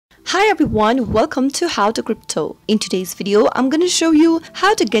Hi everyone, welcome to How to Crypto. In today's video, I'm going to show you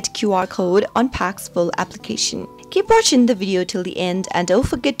how to get QR code on Paxful application. Keep watching the video till the end and don't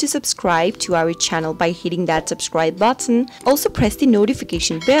forget to subscribe to our channel by hitting that subscribe button. Also press the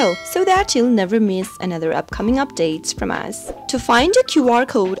notification bell so that you'll never miss another upcoming updates from us. To find your QR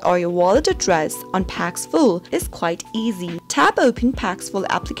code or your wallet address on Paxful is quite easy. Tap open Paxful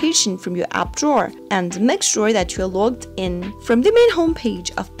application from your app drawer and make sure that you're logged in. From the main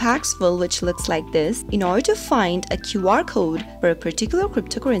homepage of Paxful, which looks like this, in order to find a QR code for a particular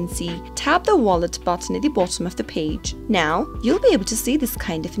cryptocurrency, tap the wallet button at the bottom of the page. Now, you'll be able to see this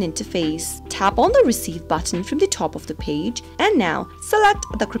kind of an interface. Tap on the receive button from the top of the page and now select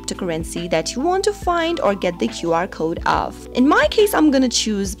the cryptocurrency that you want to find or get the QR code of. In my case, I'm gonna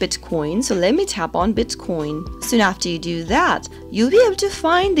choose Bitcoin, so let me tap on Bitcoin. Soon after you do that, you'll be able to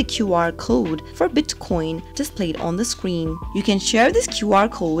find the QR code for Bitcoin displayed on the screen. You can share this QR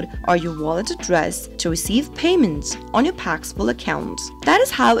code or your wallet address to receive payments on your Paxful account. That is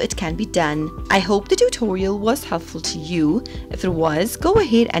how it can be done. I hope the tutorial was helpful to you. If it was, go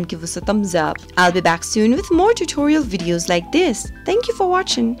ahead and give us a thumbs up. I'll be back soon with more tutorial videos like this. Thank you for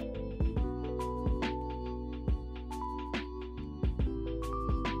watching.